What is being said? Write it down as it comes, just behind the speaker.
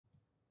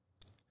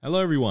Hello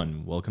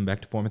everyone, welcome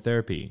back to Form of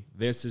Therapy.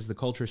 This is the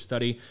Culture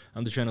Study.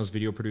 I'm the channel's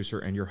video producer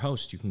and your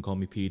host. You can call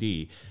me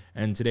PD.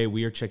 And today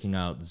we are checking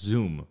out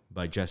Zoom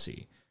by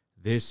Jessi.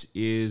 This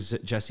is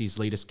Jessi's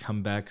latest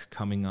comeback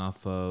coming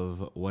off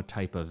of What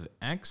Type of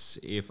X.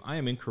 If I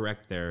am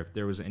incorrect there, if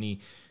there was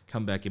any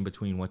comeback in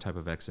between What Type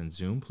of X and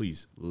Zoom,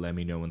 please let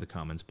me know in the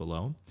comments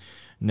below.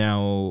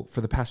 Now,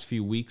 for the past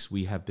few weeks,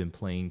 we have been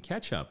playing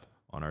catch up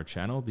on our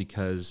channel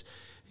because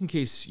in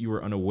case you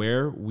were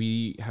unaware,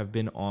 we have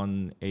been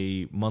on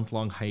a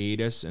month-long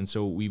hiatus, and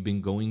so we've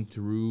been going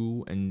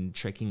through and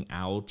checking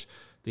out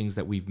things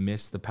that we've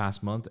missed the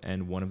past month,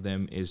 and one of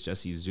them is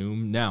Jessi's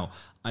Zoom. Now,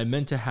 I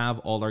meant to have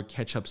all our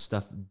catch-up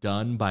stuff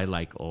done by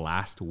like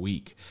last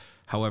week.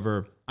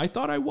 However, I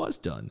thought I was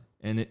done,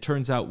 and it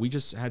turns out we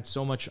just had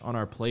so much on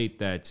our plate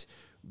that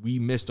we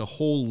missed a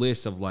whole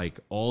list of like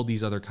all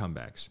these other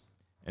comebacks.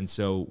 And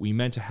so we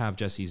meant to have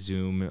Jessi's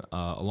Zoom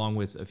along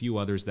with a few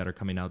others that are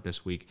coming out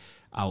this week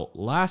out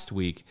last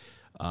week.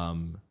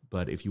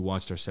 But if you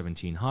watched our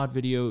 17 Hot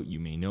video, you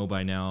may know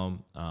by now.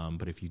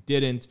 But if you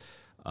didn't,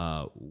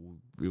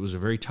 it was a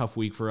very tough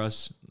week for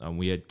us.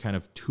 We had kind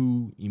of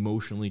two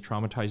emotionally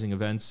traumatizing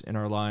events in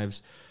our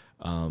lives.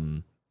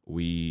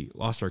 We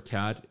lost our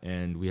cat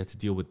and we had to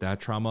deal with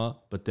that trauma.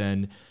 But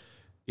then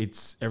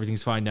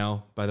everything's fine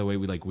now. By the way,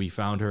 we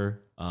found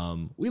her.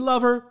 We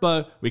love her,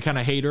 but we kind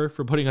of hate her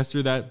for putting us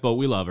through that, but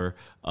we love her.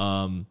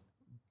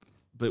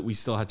 But we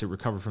still had to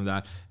recover from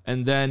that.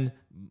 And then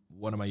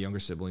one of my younger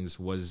siblings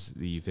was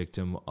the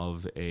victim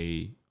of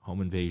a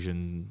home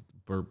invasion,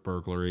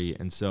 burglary.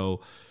 And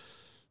so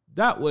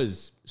that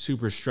was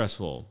super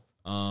stressful.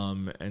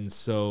 And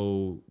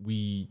so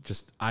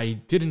I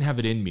didn't have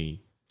it in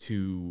me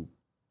to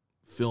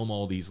film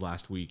all these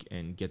last week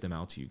and get them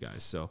out to you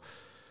guys. So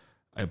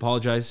I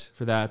apologize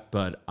for that,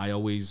 but I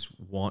always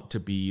want to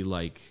be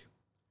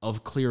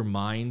of clear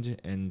mind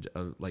and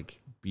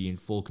be in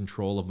full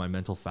control of my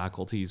mental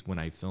faculties when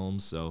I film.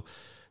 So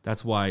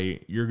that's why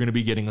you're going to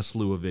be getting a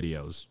slew of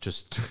videos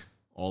just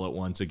all at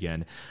once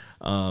again.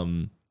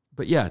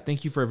 But yeah,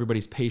 thank you for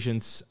everybody's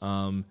patience.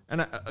 And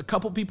a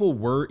couple people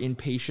were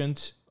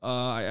impatient.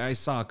 I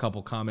saw a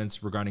couple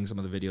comments regarding some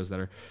of the videos that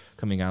are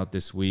coming out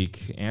this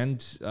week and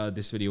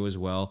this video as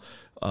well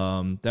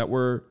that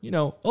were,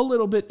 a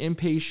little bit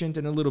impatient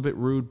and a little bit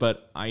rude.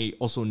 But I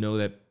also know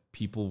that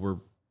people were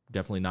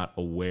definitely not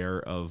aware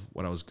of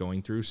what I was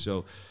going through.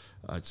 So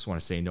I just want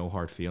to say no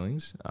hard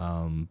feelings.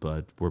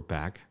 But we're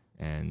back.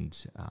 And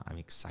I'm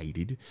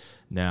excited.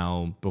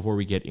 Now, before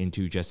we get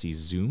into Jessi's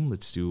Zoom,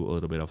 let's do a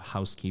little bit of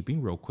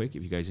housekeeping real quick.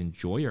 If you guys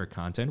enjoy our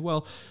content,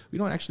 well, we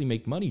don't actually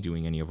make money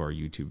doing any of our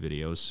YouTube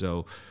videos.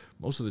 So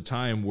most of the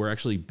time, we're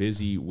actually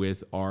busy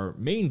with our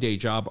main day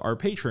job, our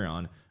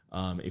Patreon.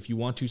 If you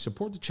want to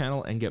support the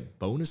channel and get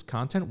bonus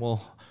content,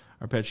 well,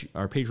 our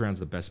Patreon is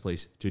the best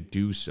place to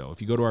do so.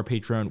 If you go to our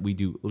Patreon, we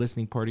do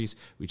listening parties.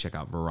 We check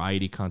out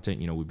variety content.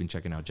 We've been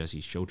checking out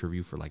Jessi's show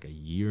review for like a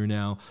year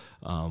now.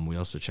 We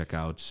also check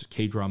out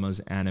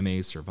K-dramas,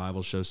 animes,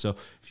 survival shows. So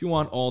if you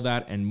want all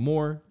that and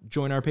more,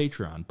 join our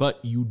Patreon.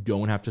 But you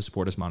don't have to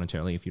support us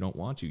monetarily if you don't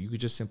want to. You could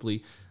just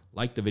simply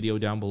like the video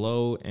down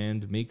below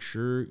and make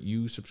sure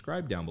you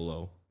subscribe down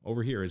below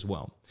over here as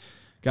well.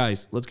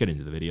 Guys, let's get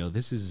into the video.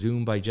 This is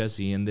Zoom by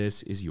Jessi, and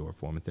this is your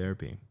form of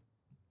therapy.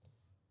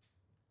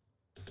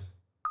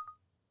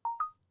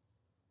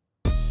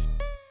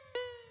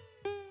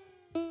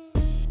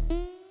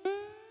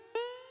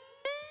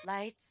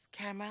 Lights,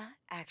 camera,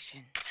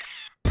 action.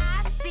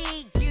 I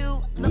see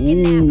you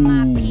looking at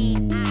my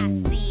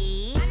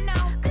PIC.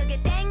 그게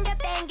땡겨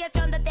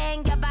좀 더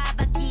땡겨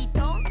봐봐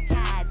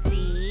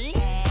기동차지.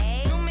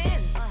 Zoom in,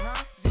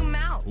 zoom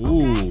out.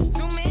 Okay.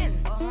 Zoom in,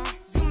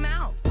 zoom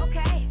out.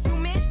 Okay.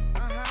 Zoom in,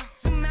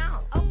 zoom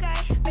out. Okay.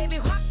 Baby,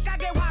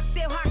 확하게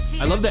확대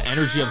확실히. I love the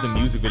energy of the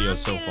music video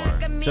so far.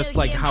 Just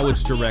like how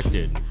it's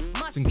directed.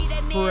 It's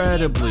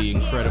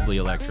incredibly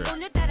electric.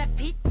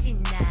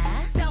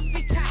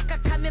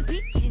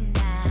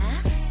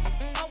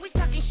 Always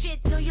talking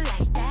shit, know you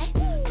like that.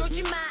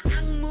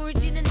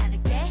 악물지는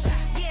않을게.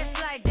 Yes,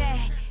 like that.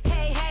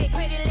 Hey,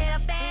 pretty little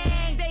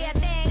thing. Do your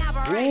thing, I'll be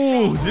right back.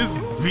 Ooh, this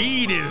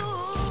beat is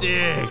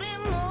sick.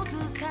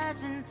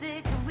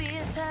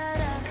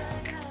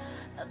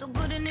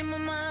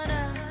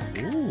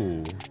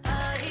 Ooh.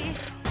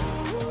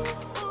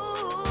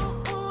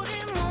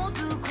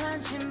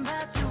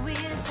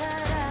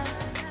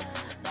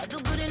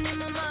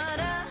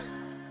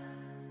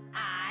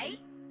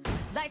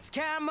 Lights,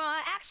 camera,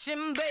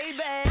 action,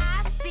 baby.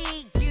 I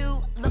see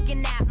you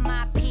looking at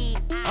my PIC.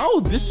 Oh,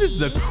 this is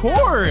the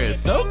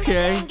chorus.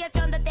 Okay. Zoom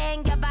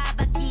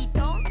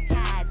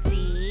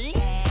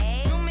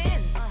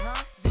in,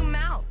 zoom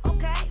out.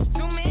 Okay.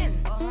 Zoom in,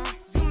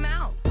 zoom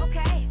out.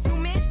 Okay.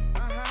 Zoom in,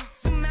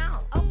 zoom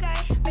out. Okay.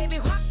 Baby,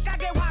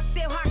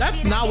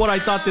 That's not what I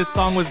thought this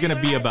song was gonna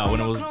be about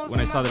when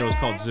I saw that it was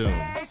called Zoom.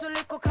 Why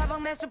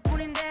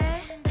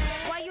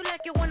you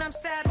like it when I'm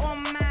sad or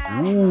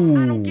mad?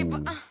 I don't give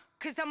a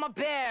cause I'm a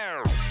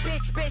bear.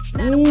 Bitch,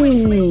 not a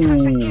wish list.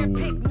 항상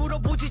earpick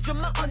물어보지 좀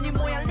마 언니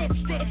모양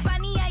lipstick. It's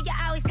funny how you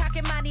always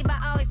talking money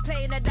but always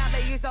playing a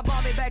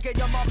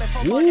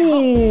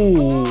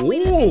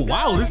Ooh,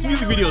 wow, this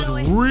music video is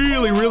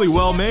really, really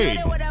well made.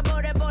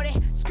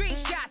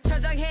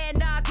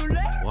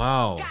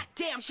 Wow.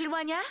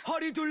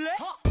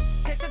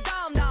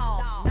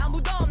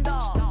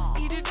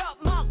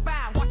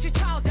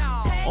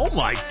 Oh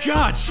my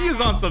god, she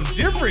is on some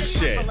different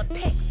shit.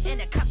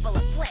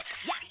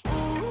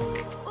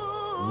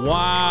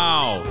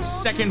 Wow,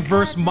 second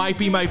verse might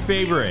be my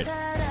favorite.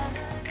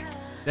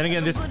 Then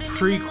again, this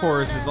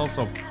pre-chorus is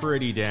also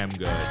pretty damn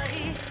good.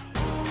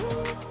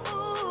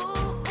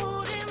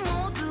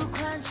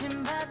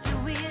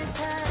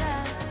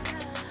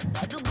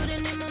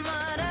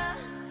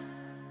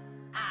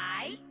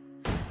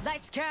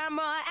 Lights,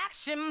 camera,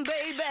 action,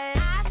 baby.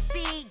 I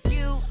see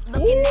you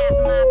looking at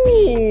my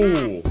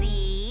PIC.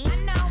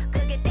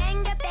 그게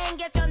땡겨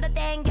땡겨 좀 더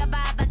땡겨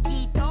봐봐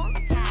기동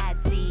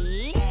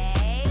타지.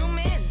 Zoom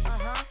in,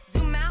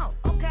 zoom out,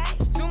 okay.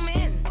 Zoom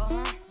in,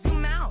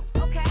 zoom out,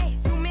 okay.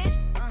 Zoom in,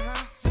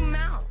 zoom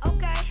out,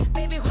 okay.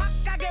 Baby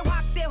확하게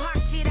확대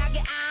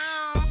확실하게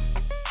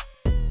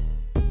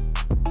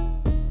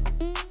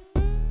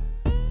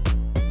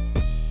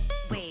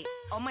Wait,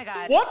 oh my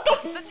god. What the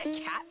Such a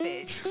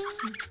catfish.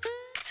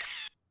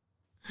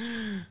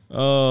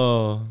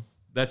 Oh,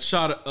 that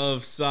shot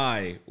of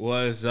Psy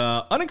was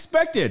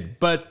unexpected,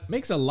 but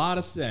makes a lot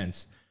of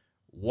sense.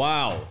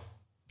 Wow.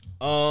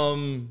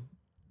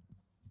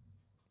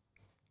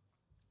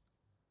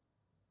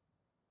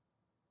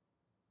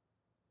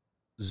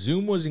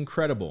 Zoom was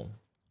incredible.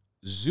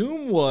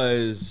 Zoom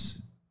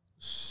was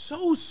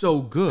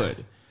so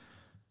good.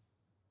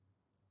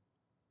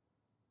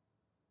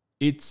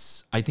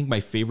 It's, I think, my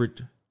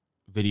favorite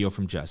video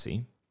from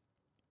Jessi.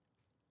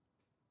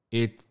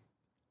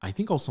 I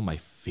think also my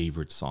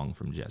favorite song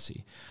from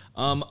Jessi.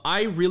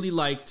 I really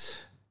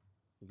liked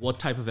What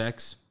Type of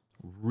X.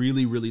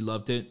 Really, really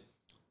loved it.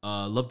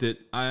 Loved it.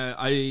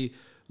 I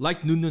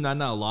liked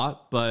Nununana a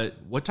lot, but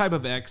What Type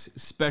of X,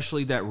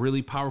 especially that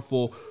really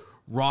powerful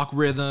rock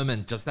rhythm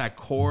and just that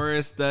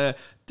chorus, the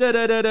da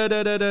da da da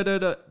da da da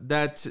da,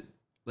 that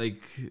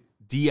like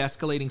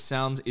de-escalating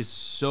sound is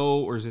so,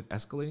 or is it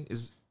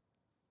escalating?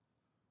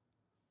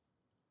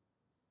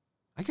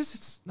 I guess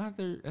it's not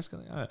there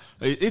escalating.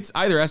 It's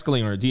either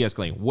escalating or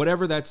de-escalating.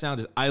 Whatever that sound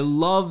is, I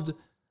loved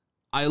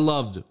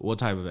What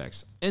Type of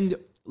X. And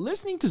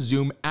listening to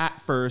Zoom at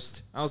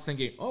first, I was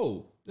thinking,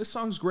 oh, this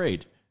song's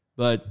great,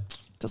 but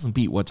it doesn't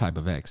beat What Type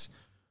of X.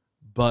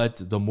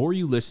 But the more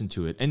you listen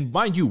to it, and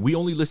mind you, we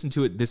only listened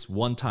to it this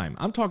one time.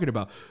 I'm talking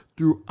about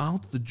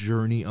throughout the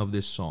journey of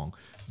this song,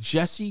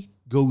 Jessi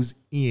goes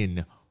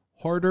in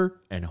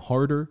harder and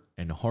harder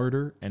and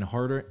harder and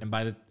harder. And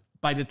by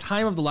the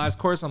time of the last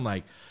chorus, I'm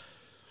like,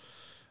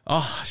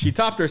 oh, she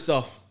topped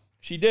herself.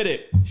 She did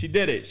it. She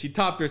did it. She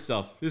topped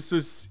herself. This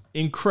was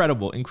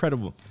incredible,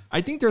 incredible.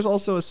 I think there's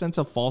also a sense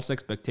of false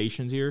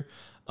expectations here.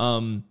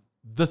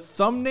 The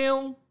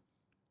thumbnail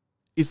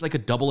is like a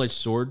double-edged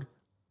sword.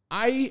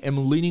 I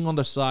am leaning on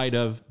the side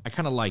of, I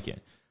kind of like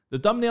it. The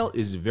thumbnail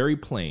is very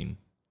plain.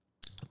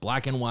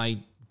 Black and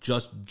white,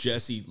 just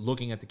Jessi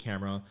looking at the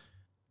camera.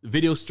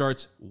 Video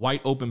starts, white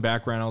open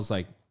background. I was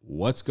like,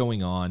 what's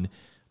going on?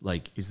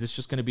 Like, is this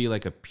just going to be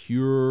like a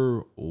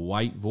pure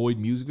white void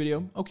music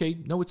video? Okay,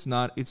 no, it's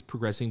not. It's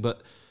progressing,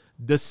 but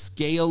the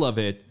scale of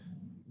it,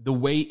 the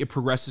way it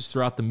progresses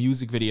throughout the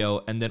music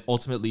video, and then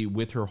ultimately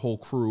with her whole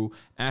crew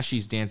as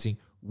she's dancing,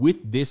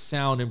 with this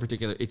sound in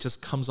particular, it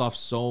just comes off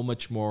so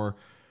much more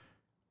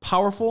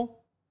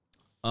powerful.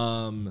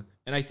 And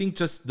I think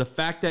just the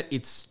fact that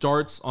it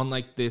starts on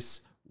like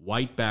this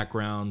white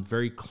background,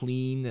 very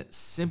clean,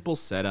 simple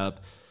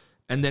setup,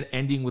 and then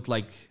ending with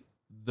like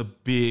the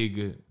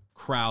big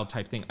crowd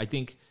type thing. I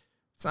think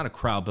it's not a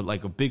crowd, but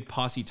like a big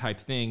posse type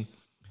thing,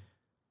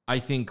 I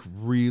think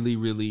really,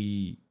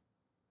 really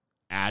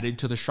added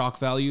to the shock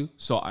value.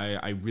 So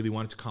I really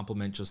wanted to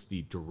compliment just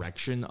the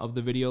direction of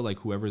the video. Like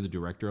whoever the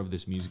director of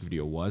this music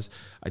video was,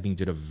 I think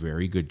did a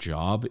very good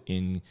job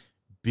in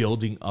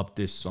building up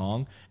this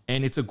song.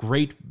 And it's a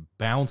great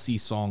bouncy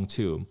song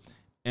too.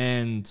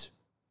 And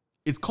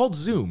it's called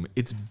Zoom.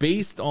 It's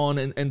based on,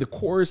 and the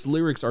chorus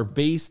lyrics are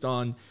based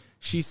on,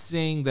 she's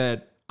saying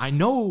that, I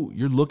know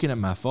you're looking at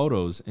my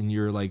photos and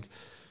you're like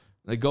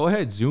go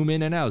ahead, zoom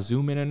in and out,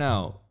 zoom in and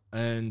out.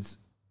 And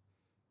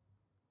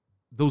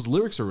those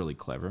lyrics are really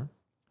clever,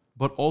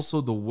 but also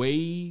the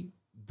way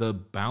the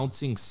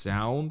bouncing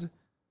sound,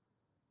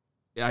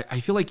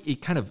 I feel like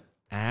it kind of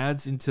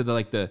adds into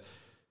the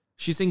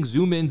she's saying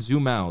zoom in,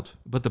 zoom out,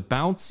 but the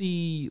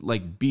bouncy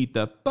like beat,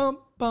 the bump,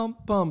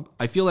 bump, bump,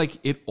 I feel like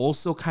it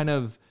also kind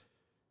of,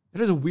 it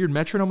has a weird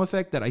metronome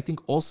effect that I think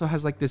also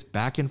has like this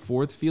back and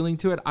forth feeling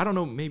to it. I don't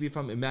know, maybe if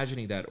I'm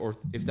imagining that or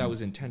if that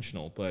was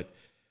intentional, but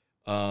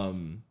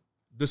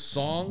the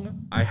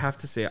song, I have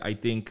to say, I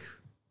think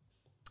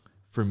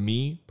for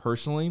me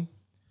personally,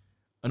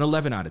 an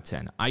 11 out of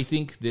 10. I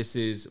think this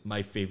is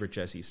my favorite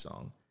Jessi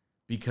song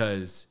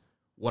because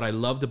what I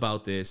loved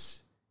about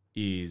this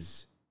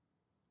is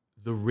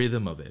the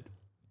rhythm of it.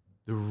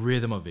 The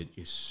rhythm of it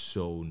is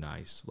so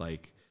nice.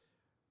 Like,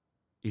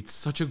 it's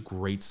such a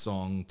great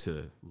song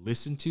to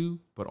listen to,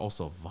 but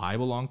also vibe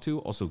along to,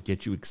 also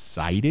get you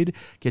excited,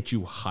 get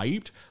you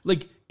hyped.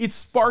 Like, it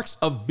sparks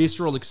a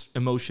visceral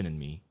emotion in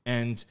me.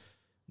 And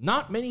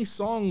not many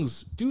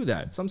songs do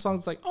that. Some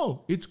songs like,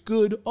 oh, it's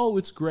good. Oh,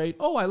 it's great.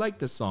 Oh, I like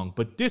this song.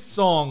 But this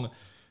song,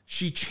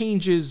 she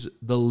changes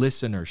the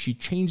listener. She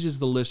changes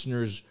the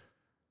listener's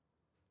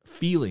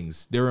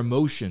feelings, their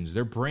emotions,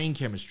 their brain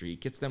chemistry.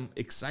 It gets them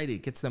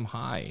excited, gets them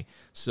high.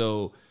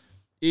 So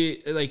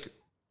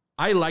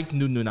I liked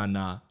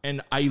Nununana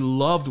and I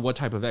loved What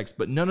Type of X,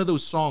 but none of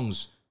those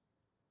songs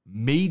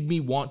made me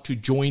want to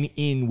join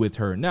in with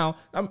her. Now,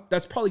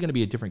 that's probably going to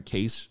be a different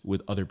case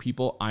with other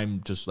people.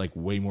 I'm just like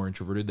way more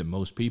introverted than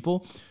most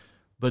people.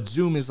 But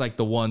Zoom is like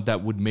the one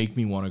that would make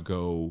me want to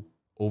go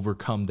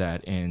overcome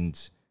that and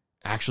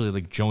actually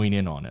like join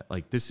in on it.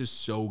 Like, this is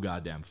so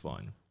goddamn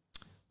fun.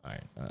 All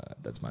right,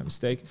 that's my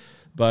mistake.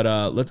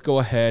 But let's go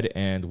ahead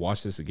and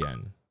watch this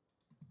again.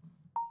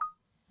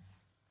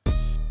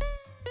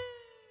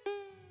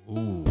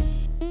 Ooh.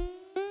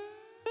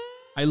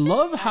 I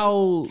love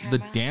how the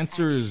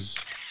dancers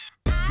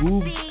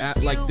moved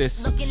at like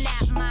this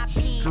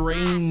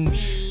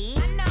strange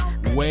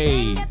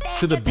way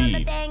to the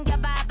beat.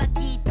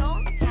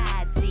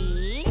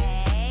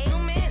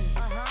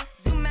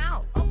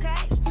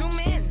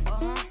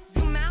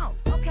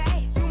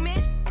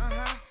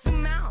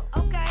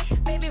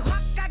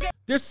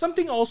 There's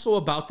something also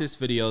about this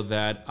video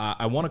that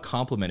I want to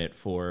compliment it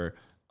for.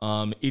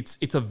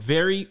 It's a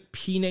very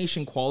P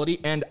Nation quality,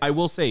 and I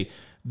will say,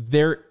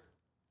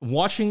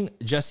 watching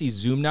Jessi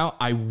zoom now,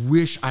 I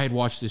wish I had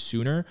watched this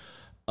sooner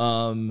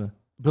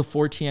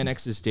before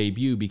TNX's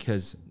debut,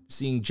 because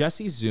seeing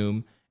Jessi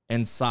zoom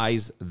and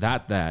size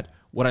that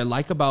what I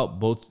like about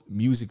both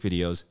music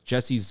videos,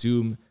 Jessi's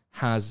zoom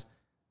has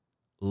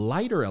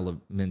lighter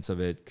elements of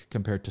it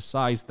compared to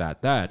size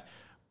that,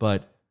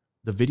 but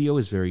the video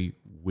is very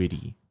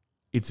witty.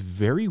 It's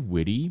very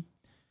witty.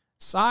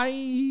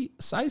 Size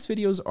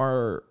videos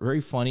are very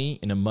funny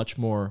in a much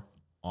more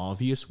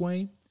obvious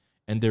way,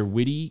 and they're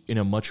witty in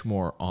a much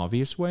more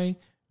obvious way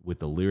with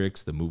the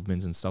lyrics, the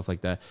movements, and stuff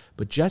like that.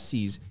 But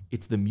Jessi's,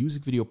 it's the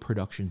music video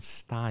production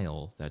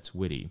style that's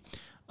witty.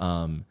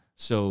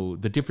 So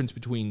the difference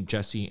between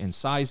Jessi and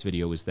Psy's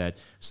video is that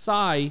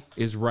Psy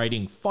is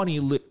writing funny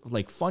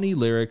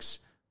lyrics,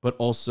 but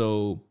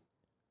also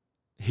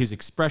his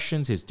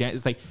expressions, his dance,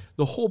 it's like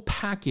the whole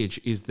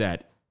package is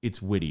that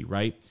it's witty,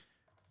 right?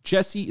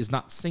 Jessi is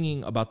not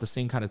singing about the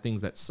same kind of things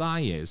that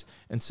Psy is.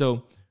 And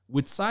so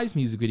with Psy's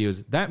music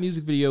videos, that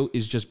music video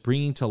is just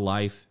bringing to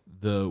life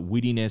the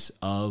wittiness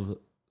of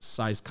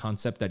Psy's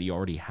concept that he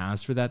already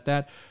has for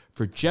that.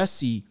 For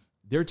Jessi,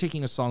 they're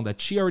taking a song that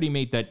she already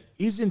made that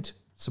isn't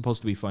supposed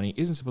to be funny,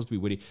 isn't supposed to be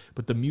witty,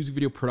 but the music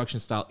video production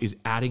style is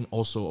adding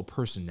also a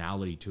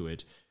personality to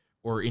it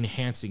or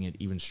enhancing it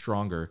even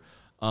stronger.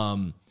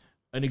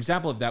 An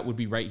example of that would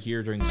be right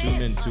here during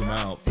Zoom In, Zoom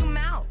Out. Zoom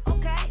out,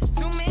 okay.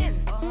 Zoom in,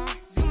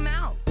 zoom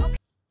out. Okay.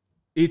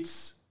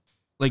 It's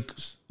like,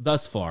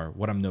 thus far,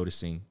 what I'm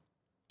noticing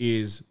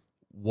is,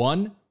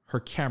 one,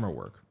 her camera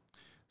work.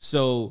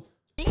 So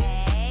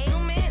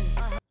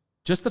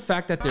just the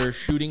fact that they're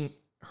shooting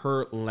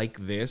her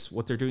like this,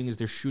 what they're doing is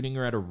they're shooting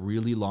her at a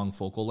really long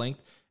focal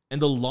length.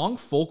 And the long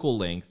focal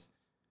length,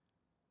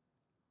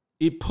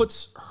 it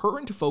puts her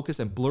into focus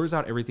and blurs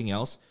out everything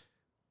else.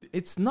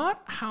 It's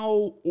not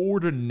how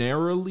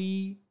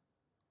ordinarily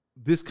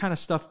this kind of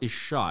stuff is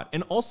shot.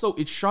 And also,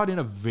 it's shot in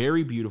a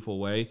very beautiful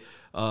way.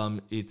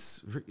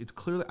 It's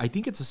clearly, I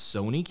think it's a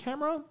Sony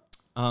camera.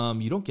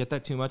 You don't get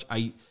that too much.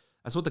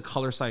 That's what the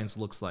color science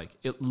looks like.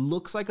 It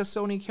looks like a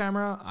Sony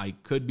camera. I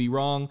could be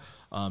wrong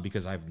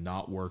because I've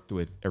not worked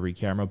with every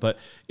camera, but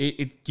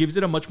it gives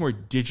it a much more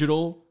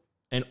digital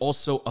and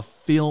also a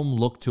film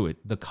look to it.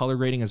 The color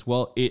grading as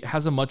well. It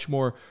has a much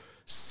more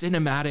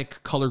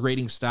cinematic color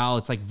grading style.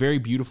 It's like very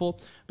beautiful,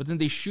 but then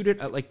they shoot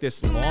it at like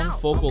this long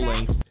focal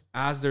length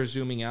as they're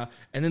zooming out.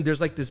 And then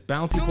there's like this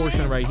bouncy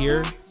portion right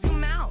here.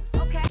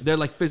 They're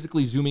like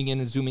physically zooming in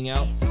and zooming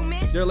out.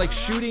 They're like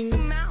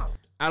shooting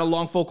at a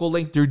long focal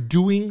length. They're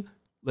doing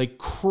like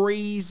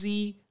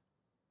crazy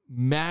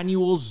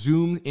manual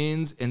zoom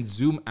ins and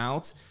zoom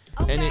outs.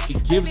 And it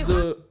gives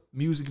the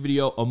music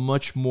video a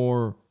much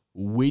more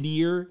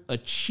wittier, a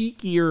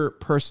cheekier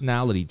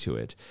personality to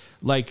it.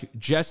 Like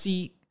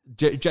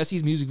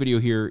Jessi's music video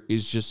here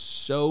is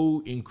just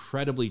so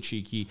incredibly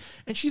cheeky,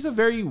 and she's a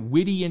very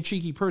witty and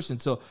cheeky person.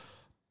 So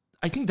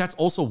I think that's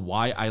also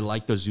why I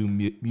like the Zoom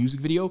music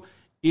video.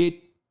 It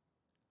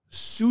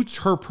suits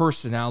her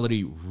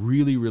personality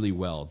really, really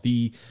well.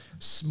 The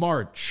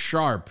smart,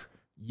 sharp,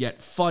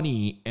 yet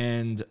funny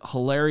and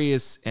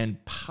hilarious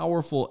and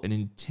powerful and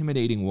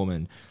intimidating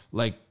woman.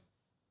 Like,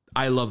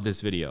 I love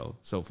this video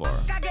so far.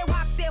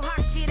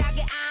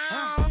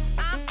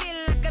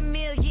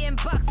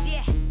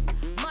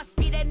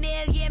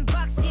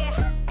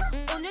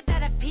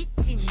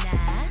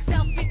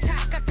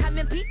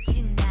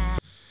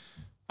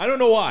 I don't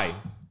know why.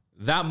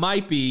 That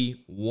might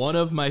be one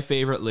of my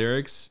favorite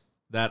lyrics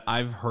that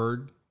I've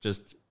heard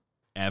just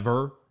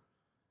ever.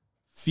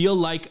 feel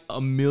like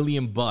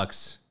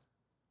 $1,000,000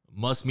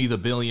 must be the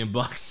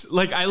 $1,000,000,000.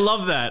 Like, I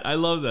love that. I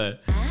love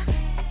that.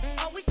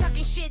 Always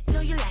talking shit,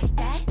 know you like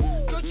that.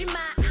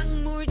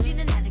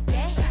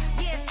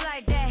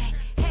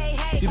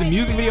 See, the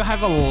music video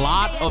has a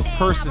lot of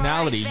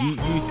personality.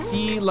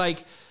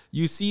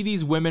 You see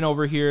these women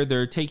over here,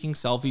 they're taking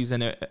selfies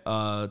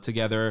and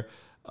together.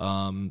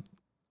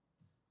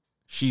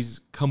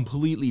 She's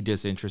completely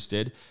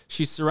disinterested.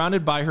 She's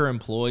surrounded by her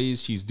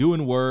employees. She's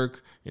doing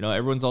work. You know,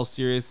 everyone's all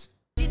serious.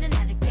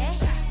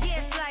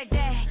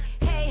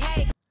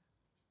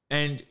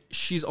 And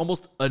she's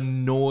almost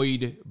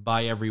annoyed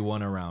by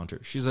everyone around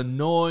her. She's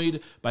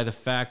annoyed by the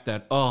fact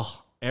that,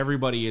 oh,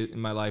 everybody in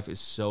my life is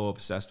so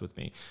obsessed with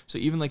me. So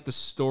even like the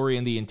story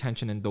and the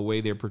intention and the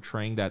way they're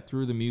portraying that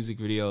through the music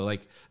video,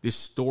 like this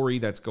story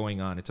that's going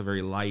on, it's a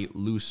very light,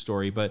 loose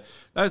story. But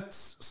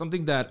that's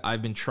something that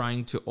I've been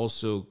trying to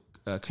also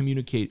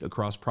communicate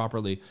across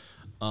properly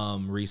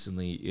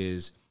recently,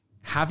 is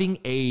having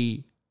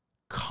a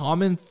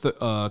common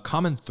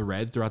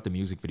thread throughout the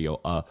music video.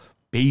 A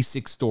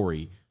basic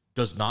story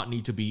does not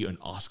need to be an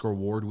Oscar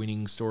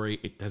award-winning story.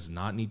 It does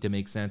not need to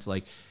make sense.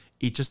 Like,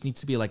 it just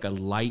needs to be like a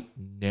light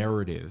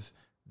narrative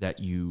that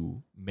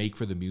you make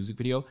for the music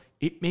video.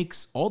 It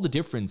makes all the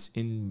difference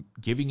in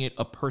giving it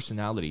a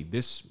personality.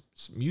 This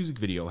music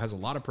video has a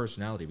lot of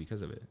personality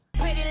because of it.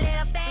 Pretty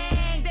little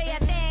thing, do your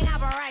thing, I'll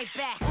be right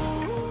back.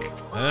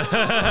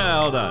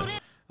 Hold on.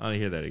 I want to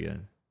hear that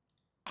again.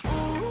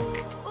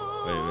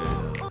 Wait.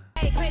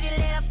 Hey, pretty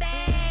little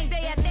thing, do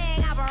your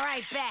thing, I'll be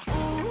right back.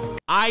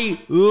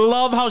 I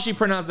love how she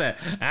pronounced that.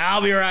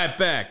 I'll be right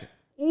back.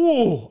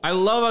 Ooh, I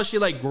love how she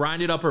like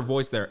grinded up her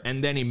voice there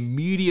and then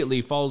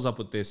immediately follows up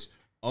with this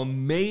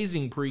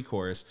amazing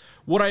pre-chorus.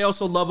 What I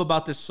also love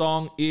about this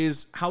song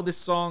is how this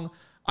song,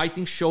 I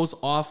think, shows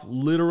off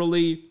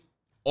literally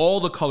all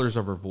the colors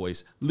of her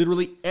voice,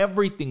 literally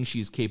everything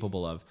she's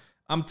capable of.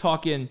 I'm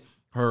talking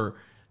her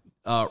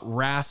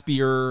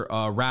raspier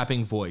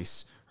rapping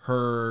voice,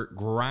 her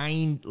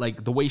grind,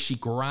 like the way she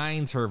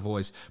grinds her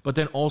voice, but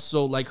then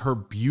also like her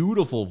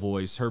beautiful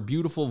voice, her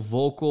beautiful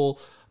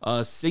vocal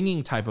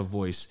singing type of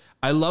voice.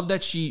 I love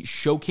that she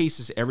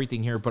showcases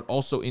everything here, but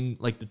also in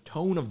like the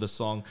tone of the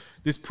song.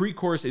 This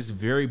pre-chorus is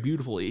very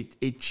beautiful.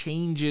 It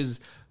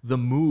changes the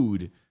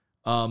mood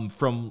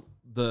from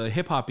the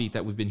hip-hop beat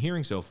that we've been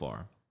hearing so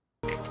far.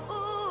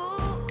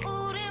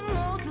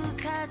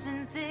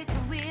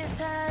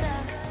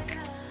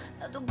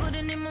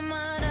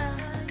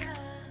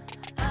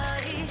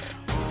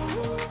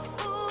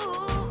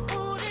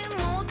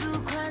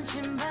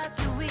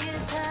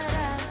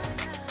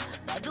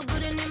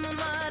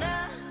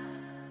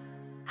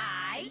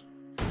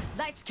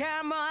 Lights,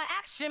 camera,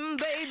 action,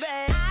 baby.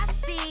 I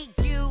see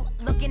you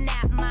looking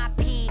at my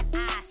PIC.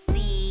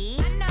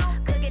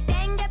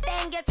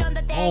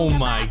 Oh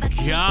my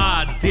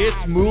God,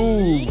 this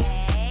move.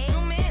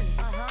 Zoom in,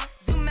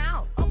 zoom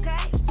out, okay.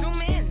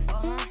 Zoom in,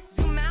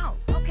 zoom out,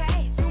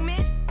 okay. Zoom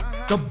in,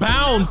 The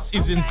bounce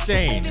is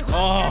insane.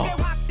 Oh.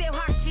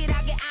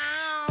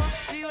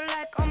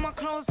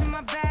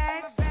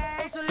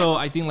 So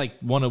I think like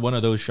one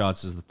of those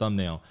shots is the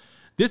thumbnail.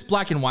 This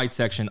black and white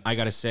section, I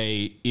gotta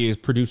say, is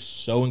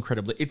produced so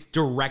incredibly. It's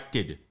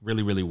directed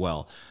really, really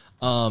well.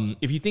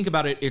 If you think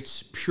about it,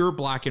 it's pure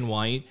black and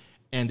white,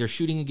 and they're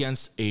shooting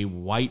against a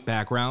white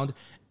background,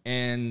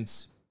 and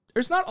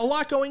there's not a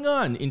lot going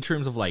on in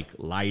terms of like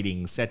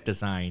lighting, set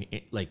design,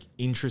 like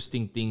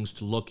interesting things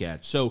to look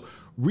at. So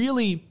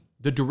really,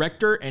 the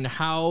director and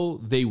how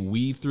they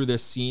weave through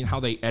this scene, how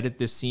they edit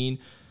this scene,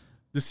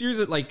 the series,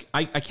 like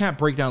I can't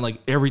break down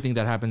like everything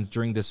that happens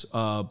during this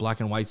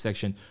black and white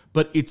section,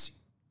 but it's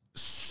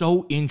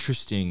so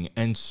interesting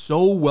and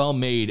so well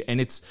made,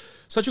 and it's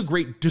such a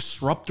great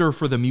disruptor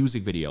for the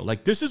music video.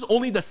 Like, this is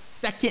only the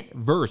second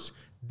verse.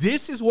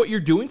 This is what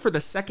you're doing for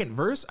the second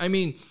verse. I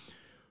mean,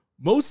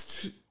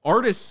 most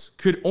artists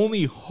could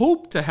only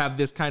hope to have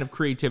this kind of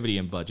creativity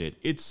and budget.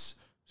 It's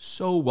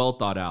so well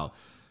thought out.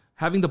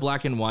 Having the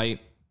black and white,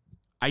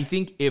 I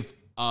think if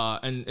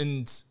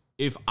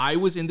if I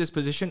was in this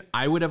position,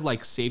 I would have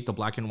like saved the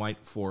black and white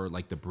for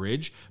like the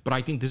bridge, but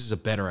I think this is a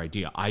better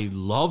idea. I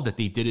love that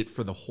they did it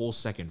for the whole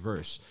second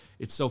verse.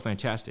 It's so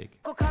fantastic.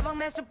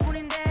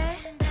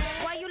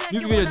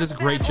 Music video does a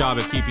great job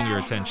at keeping your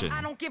attention.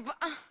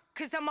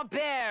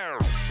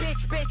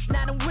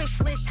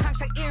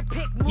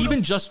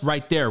 Even just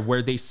right there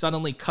where they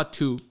suddenly cut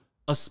to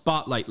a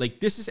spotlight, like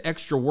this is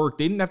extra work.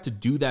 They didn't have to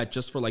do that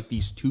just for like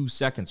these 2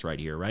 seconds right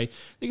here, right?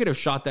 They could have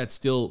shot that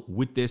still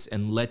with this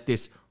and let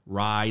this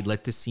ride,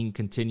 let the scene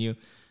continue.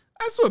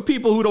 That's what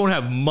people who don't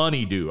have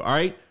money do, all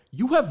right?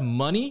 You have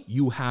money,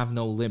 you have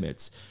no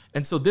limits.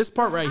 And so this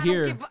part right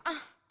here,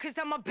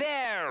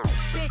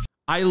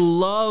 I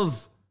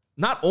love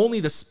not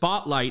only the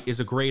spotlight is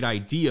a great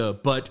idea,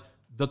 but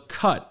the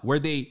cut where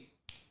they,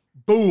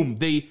 boom,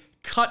 they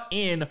cut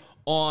in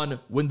on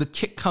when the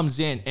kick comes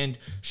in and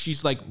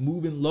she's like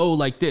moving low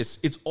like this.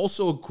 It's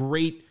also a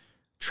great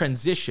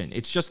transition.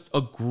 It's just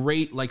a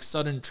great like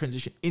sudden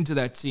transition into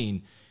that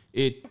scene.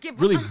 it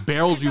really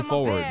barrels you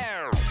forwards.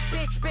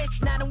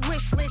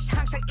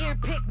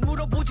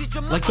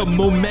 Like the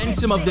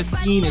momentum of the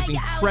scene is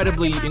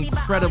incredibly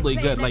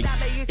good. Like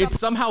it's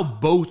somehow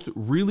both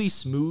really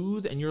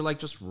smooth and you're like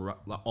just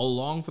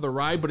along for the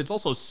ride, but it's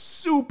also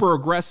super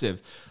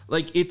aggressive.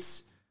 Like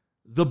it's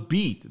the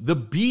beat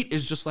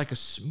is just like a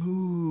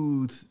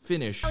smooth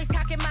finish, but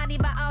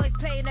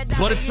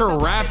it's her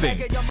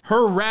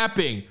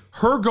rapping,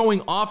 her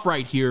going off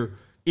right here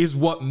is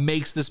what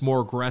makes this more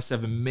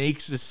aggressive and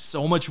makes this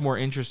so much more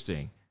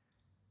interesting.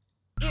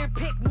 Oh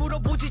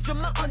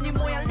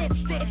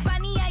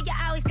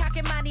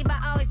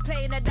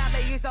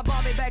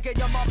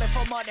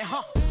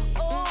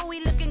we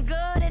looking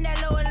good in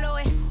that lower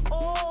lower.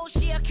 Oh,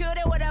 she a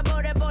cutie with a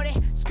body body.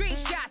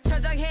 Screenshot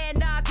저장해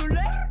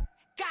놔둘래?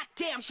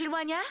 Goddamn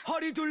실화냐?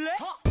 허리 둘래?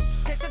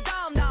 됐어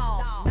다음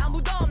너. 나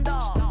무덤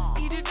더.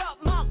 Eat it up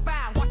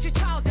먹방. Watch your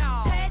child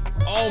down.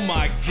 Oh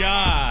my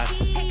god.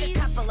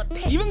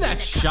 Even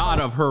that shot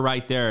of her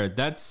right there,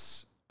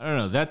 that's, I don't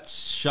know, that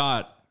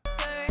shot.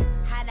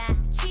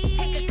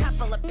 Take a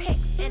couple of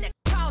pics in a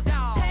child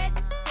down.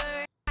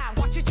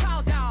 Watch your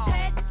child down.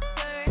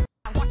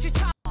 Watch your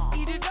child.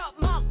 Eat it up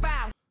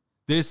먹방.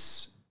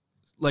 This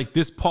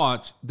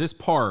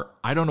part,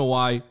 I don't know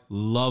why,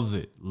 love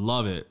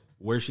it.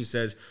 Where she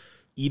says,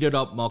 eat it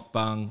up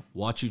mukbang,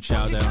 watch you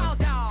chow down.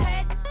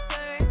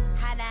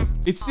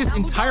 It's this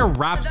entire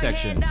rap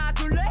section.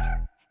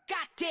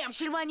 Goddamn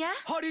실화냐?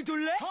 허리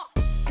둘래?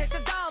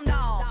 됐어 다음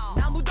너.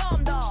 나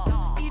무덤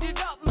더. Eat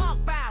it up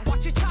먹방.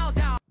 Watch your child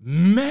down.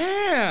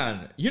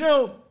 Man, you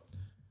know,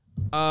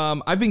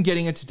 I've been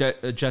getting into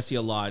Jessi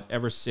a lot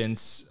ever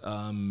since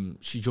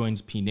she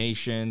joined P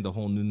Nation, the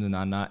whole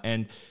Nununana,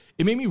 and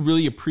it made me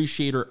really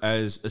appreciate her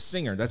as a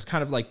singer. That's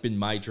kind of like been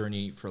my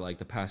journey for like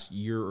the past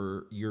year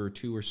or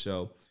two or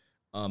so.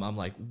 I'm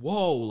like,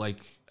 whoa, like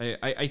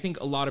I think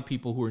a lot of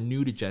people who are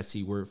new to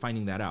Jessi were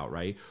finding that out,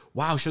 right?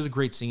 Wow, she has a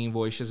great singing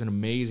voice. She has an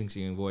amazing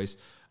singing voice.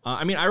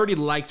 I mean, I already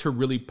liked her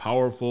really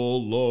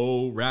powerful,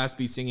 low,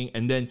 raspy singing,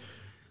 and then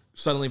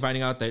suddenly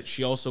finding out that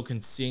she also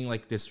can sing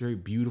like this very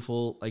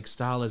beautiful like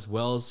style as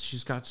well.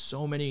 She's got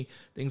so many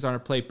things on her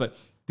plate. But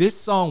this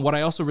song, what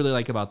I also really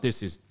like about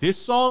this is this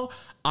song,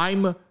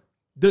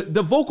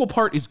 the vocal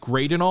part is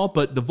great and all,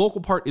 but the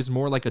vocal part is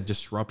more like a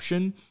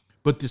disruption.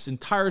 But this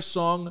entire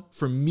song,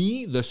 for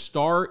me, the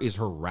star is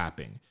her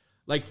rapping.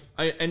 Like,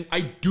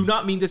 I do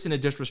not mean this in a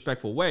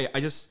disrespectful way.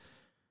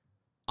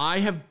 I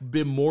have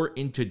been more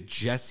into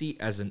Jessi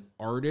as an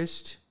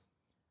artist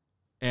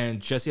and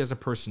Jessi as a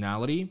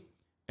personality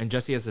and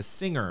Jessi as a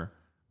singer.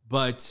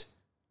 But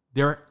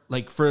there,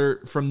 like,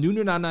 from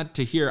Nununana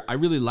to here, I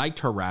really liked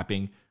her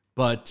rapping,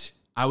 but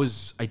I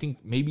think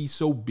maybe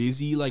so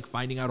busy like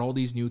finding out all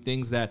these new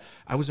things that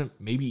I wasn't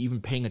maybe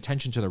even paying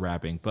attention to the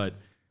rapping. But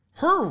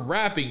her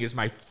rapping is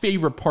my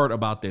favorite part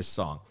about this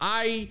song.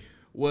 I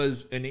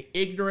was an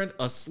ignorant,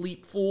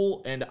 asleep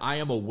fool, and I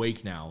am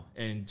awake now.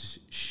 And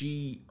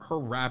her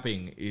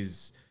rapping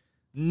is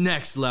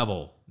next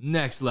level.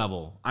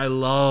 I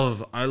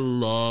love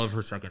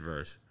her second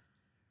verse.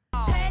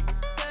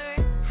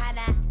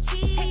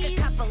 Take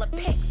a couple of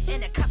pics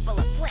in a couple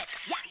of flicks.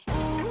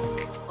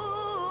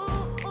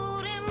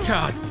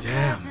 God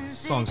damn, this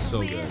song's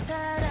so good.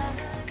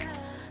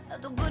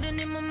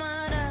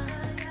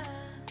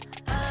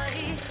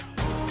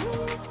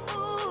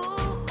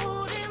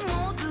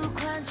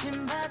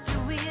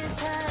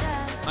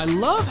 I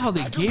love how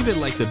they gave it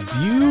like the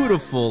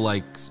beautiful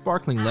like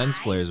sparkling lens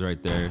flares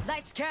right there.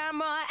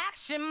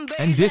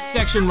 And this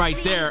section right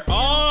there,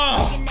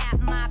 oh!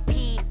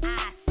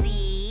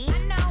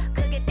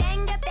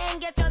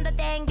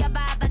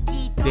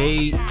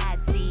 They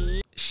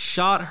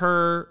shot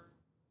her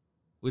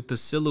with the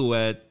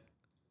silhouette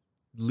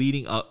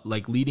leading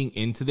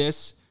into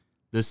this.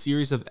 The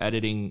series of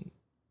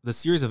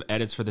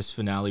edits for this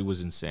finale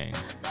was insane.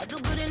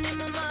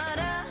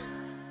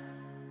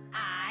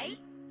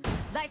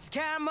 Lights,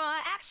 camera,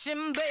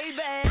 action,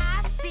 baby.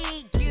 I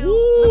see you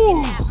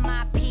looking at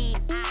my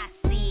PIC.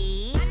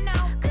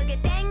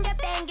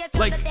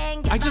 Like,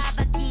 I just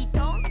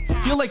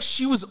feel like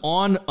she was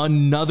on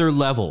another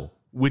level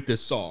with this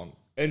song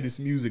and this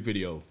music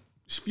video.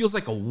 She feels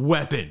like a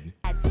weapon.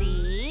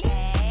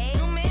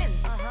 Zoom in,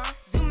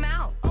 zoom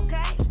out,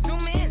 okay.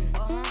 Zoom in,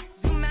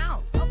 zoom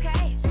out,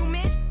 okay. Zoom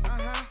in,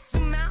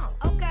 zoom out,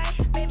 okay.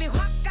 Baby,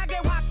 확하게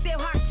확대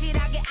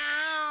확실하게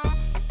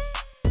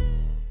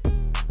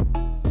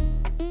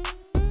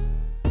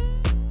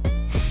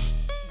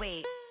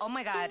Wait, oh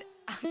my god,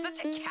 I'm such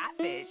a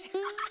catfish.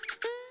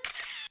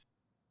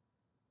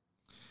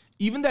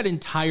 Even that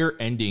entire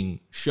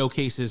ending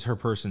showcases her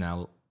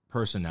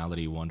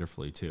personality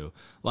wonderfully too.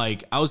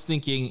 Like, I was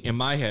thinking in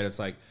my head, it's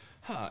like,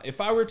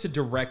 if I were to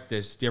direct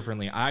this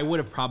differently, I would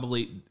have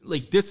probably,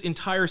 like, this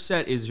entire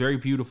set is very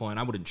beautiful and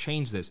I wouldn't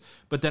change this,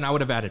 but then I would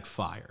have added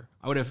fire.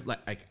 I would have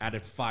like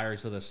added fire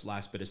to this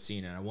last bit of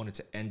scene and I wanted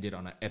to end it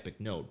on an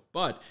epic note,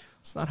 but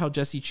it's not how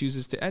Jessi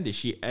chooses to end it.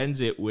 She ends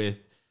it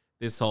with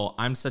this whole,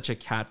 I'm such a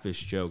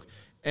catfish joke.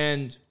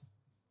 And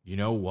you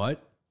know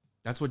what?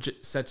 that's what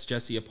sets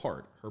Jessi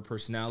apart. Her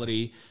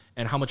personality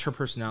and how much her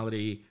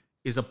personality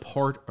is a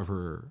part of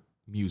her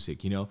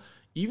music. You know,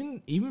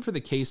 even for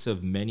the case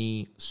of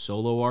many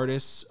solo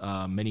artists,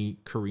 many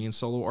Korean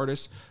solo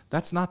artists,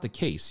 that's not the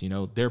case. You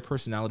know, their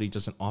personality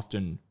doesn't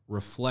often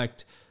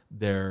reflect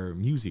their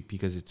music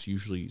because it's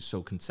usually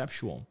so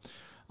conceptual.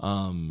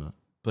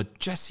 But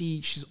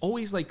Jessi, she's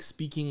always like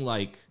speaking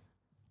like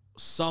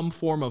some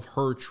form of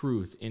her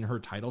truth in her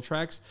title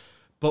tracks.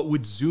 But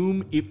with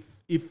Zoom,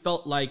 it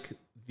felt like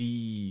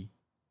the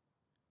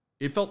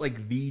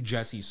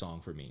Jessi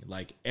song for me.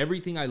 Like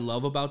everything I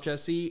love about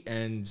Jessi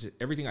and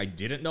everything I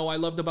didn't know I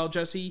loved about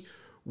Jessi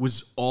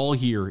was all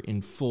here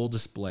in full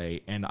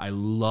display. And I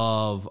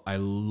love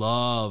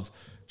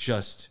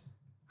just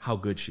how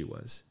good she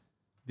was.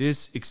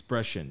 This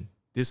expression,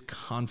 this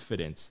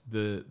confidence,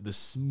 the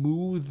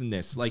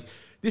smoothness, like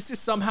this is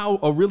somehow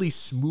a really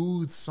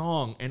smooth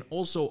song and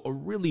also a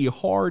really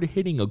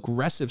hard-hitting,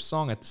 aggressive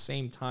song at the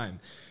same time.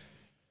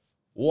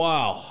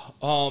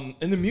 Wow.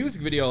 In the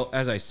music video,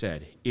 as I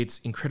said, it's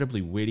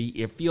incredibly witty.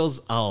 It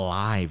feels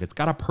alive. It's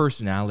got a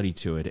personality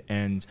to it,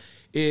 and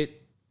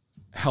it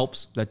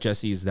helps that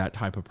Jessi is that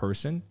type of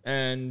person,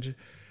 and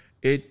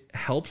it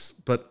helps,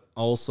 but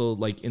also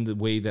like in the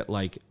way that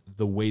like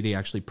the way they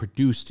actually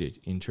produced it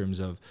in terms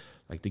of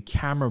like the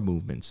camera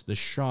movements, the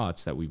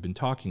shots that we've been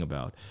talking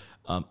about.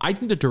 I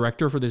think the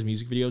director for this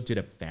music video did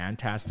a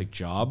fantastic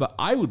job.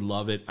 I would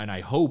love it, and I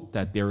hope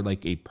that they're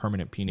like a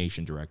permanent P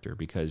Nation director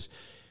because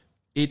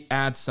it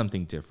adds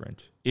something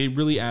different. It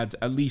really adds,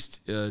 at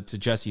least to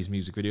Jessi's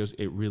music videos,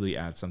 it really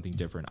adds something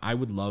different. I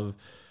would love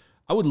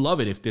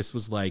it if this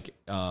was like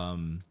a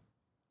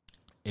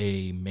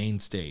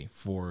mainstay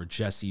for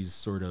Jessi's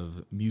sort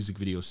of music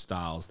video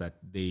styles, that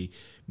they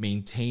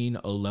maintain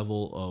a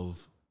level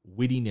of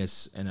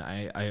wittiness, and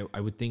I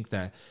would think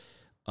that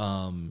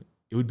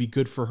it would be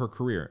good for her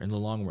career in the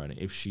long run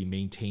if she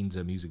maintains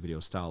a music video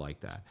style like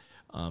that.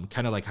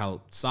 Kind of like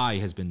how Psy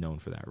has been known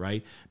for that,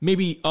 right?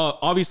 Maybe,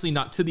 obviously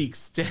not to the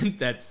extent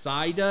that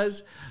Psy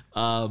does,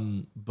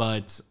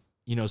 but,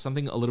 you know,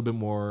 something a little bit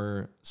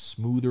more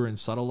smoother and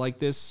subtle like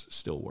this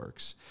still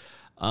works.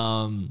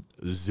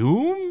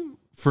 Zoom,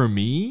 for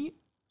me,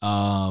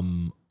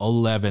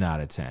 11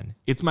 out of 10.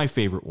 It's my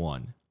favorite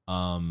one.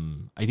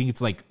 I think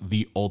it's like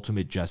the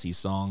ultimate Jessi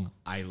song.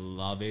 I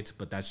love it,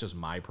 but that's just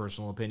my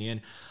personal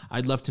opinion.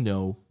 I'd love to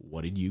know,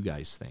 what did you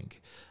guys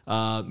think?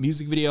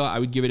 Music video, I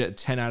would give it a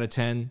 10 out of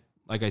 10.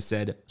 Like I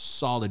said,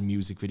 solid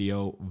music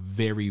video,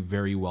 very,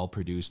 very well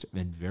produced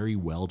and very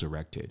well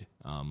directed.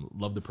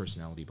 Love the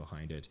personality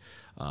behind it.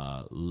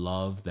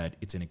 Love that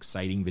it's an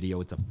exciting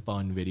video. It's a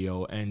fun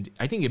video. And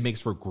I think it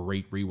makes for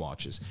great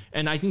rewatches.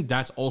 And I think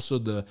that's also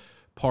the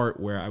part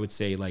where I would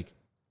say, like,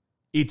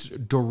 it's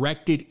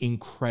directed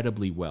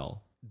incredibly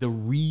well. The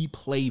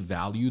replay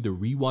value, the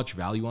rewatch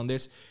value on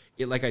this,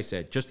 it, like I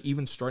said, just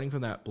even starting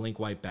from that blank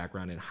white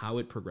background and how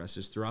it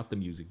progresses throughout the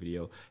music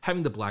video,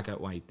 having the black and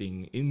white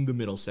thing in the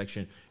middle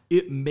section,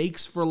 it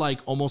makes for like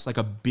almost like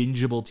a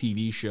bingeable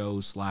TV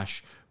show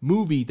 /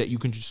 movie that you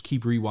can just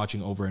keep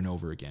rewatching over and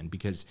over again,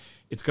 because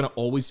it's going to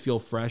always feel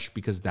fresh,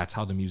 because that's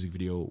how the music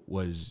video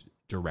was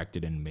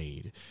directed and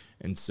made.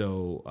 And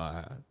so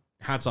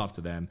hats off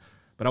to them.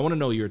 But I want to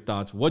know your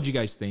thoughts. What do you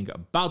guys think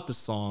about the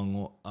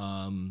song?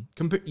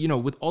 You know,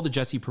 with all the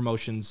Jessi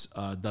promotions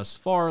thus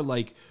far,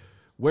 like,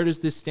 where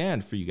does this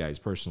stand for you guys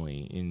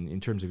personally in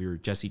terms of your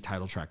Jessi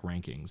title track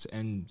rankings?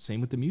 And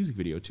same with the music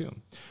video too.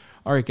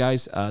 All right,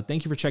 guys,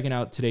 thank you for checking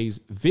out today's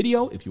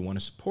video. If you want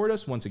to support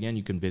us, once again,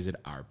 you can visit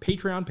our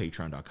Patreon,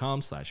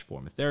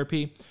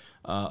 patreon.com/formatherapy.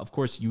 Of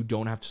course, you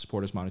don't have to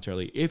support us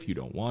monetarily if you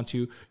don't want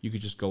to. You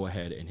could just go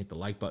ahead and hit the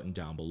like button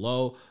down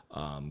below.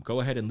 Go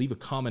ahead and leave a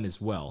comment as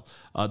well.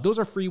 Those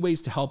are free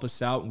ways to help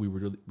us out. We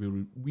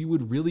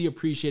would really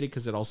appreciate it,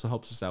 because it also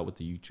helps us out with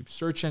the YouTube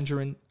search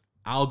engine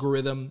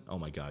algorithm. Oh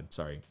my God,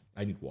 sorry,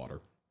 I need water.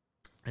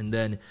 And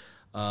then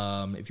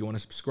if you want to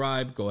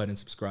subscribe, go ahead and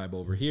subscribe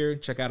over here.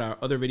 Check out our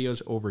other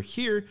videos over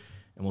here,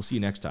 and we'll see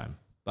you next time.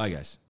 Bye, guys.